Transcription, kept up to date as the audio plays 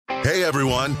Hey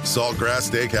everyone, Saltgrass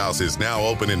Steakhouse is now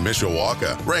open in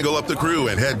Mishawaka. Wrangle up the crew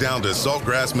and head down to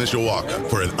Saltgrass Mishawaka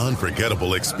for an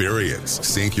unforgettable experience.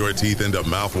 Sink your teeth into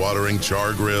mouth-watering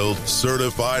char-grilled,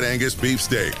 certified Angus beef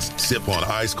steaks. Sip on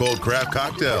ice-cold craft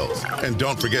cocktails. And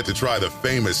don't forget to try the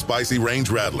famous spicy range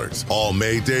rattlers, all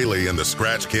made daily in the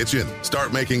Scratch Kitchen.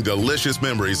 Start making delicious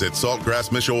memories at Saltgrass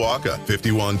Mishawaka,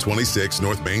 5126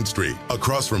 North Main Street,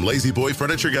 across from Lazy Boy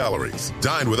Furniture Galleries.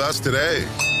 Dine with us today.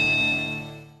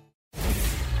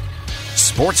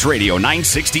 Sports Radio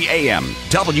 960 AM,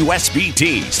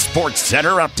 WSBT Sports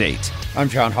Center Update. I'm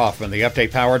John Hoffman. The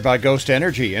update powered by Ghost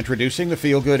Energy, introducing the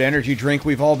feel-good energy drink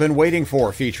we've all been waiting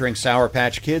for, featuring Sour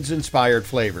Patch Kids-inspired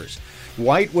flavors.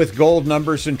 White with gold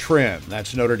numbers and trim.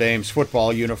 That's Notre Dame's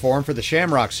football uniform for the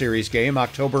Shamrock Series game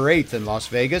October 8th in Las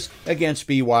Vegas against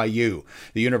BYU.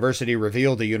 The university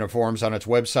revealed the uniforms on its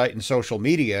website and social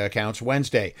media accounts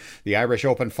Wednesday. The Irish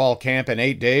open fall camp in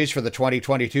 8 days for the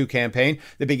 2022 campaign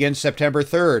that begins September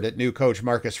 3rd at new coach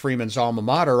Marcus Freeman's alma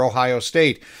mater, Ohio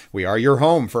State. We are your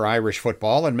home for Irish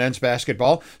football and men's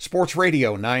basketball. Sports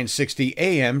Radio 960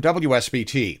 AM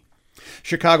WSBT.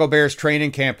 Chicago Bears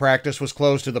training camp practice was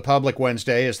closed to the public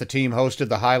Wednesday as the team hosted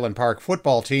the Highland Park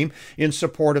football team in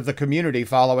support of the community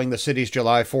following the city's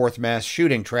July 4th mass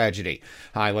shooting tragedy.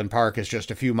 Highland Park is just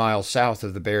a few miles south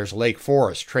of the Bears' Lake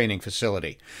Forest training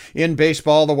facility. In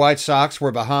baseball, the White Sox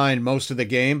were behind most of the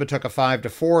game but took a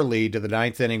 5-4 lead to the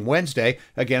ninth inning Wednesday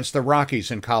against the Rockies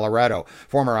in Colorado.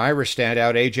 Former Irish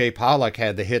standout A.J. Pollock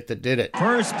had the hit that did it.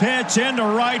 First pitch into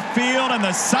right field, and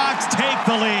the Sox take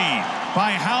the lead.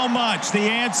 By how much? The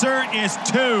answer is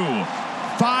 2.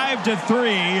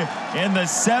 5-3 in the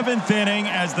seventh inning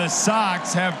as the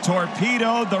Sox have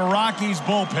torpedoed the Rockies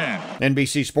bullpen.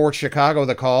 NBC Sports Chicago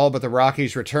the call, but the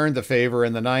Rockies returned the favor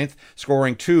in the ninth,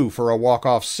 scoring 2 for a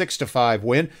walk-off 6-5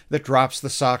 win that drops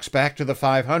the Sox back to the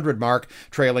 500 mark,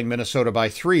 trailing Minnesota by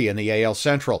 3 in the AL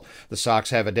Central. The Sox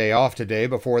have a day off today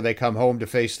before they come home to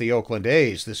face the Oakland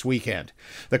A's this weekend.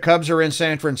 The Cubs are in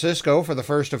San Francisco for the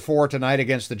first of 4 tonight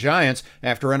against the Giants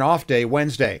after an off day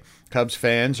Wednesday. Cubs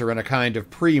fans are in a kind of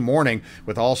pre-mourning,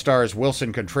 with All-Stars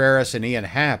Wilson Contreras and Ian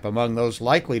Happ among those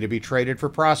likely to be traded for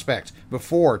prospects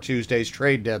before Tuesday's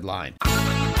trade deadline.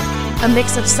 A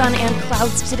mix of sun and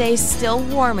clouds today, still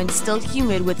warm and still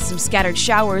humid with some scattered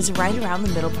showers right around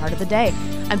the middle part of the day.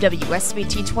 I'm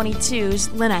WSBT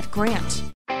 22's Lynette Grant.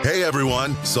 Hey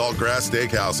everyone, Saltgrass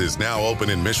Steakhouse is now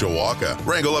open in Mishawaka.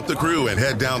 Wrangle up the crew and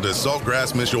head down to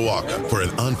Saltgrass Mishawaka for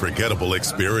an unforgettable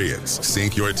experience.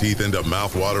 Sink your teeth into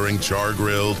mouth-watering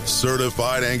char-grilled,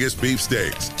 certified Angus beef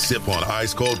steaks. Sip on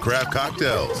ice-cold craft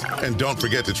cocktails. And don't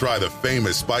forget to try the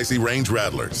famous spicy range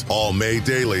rattlers, all made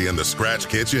daily in the Scratch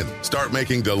Kitchen. Start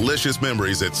making delicious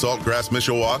memories at Saltgrass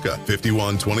Mishawaka,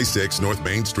 5126 North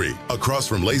Main Street, across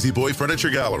from Lazy Boy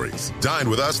Furniture Galleries. Dine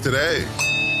with us today.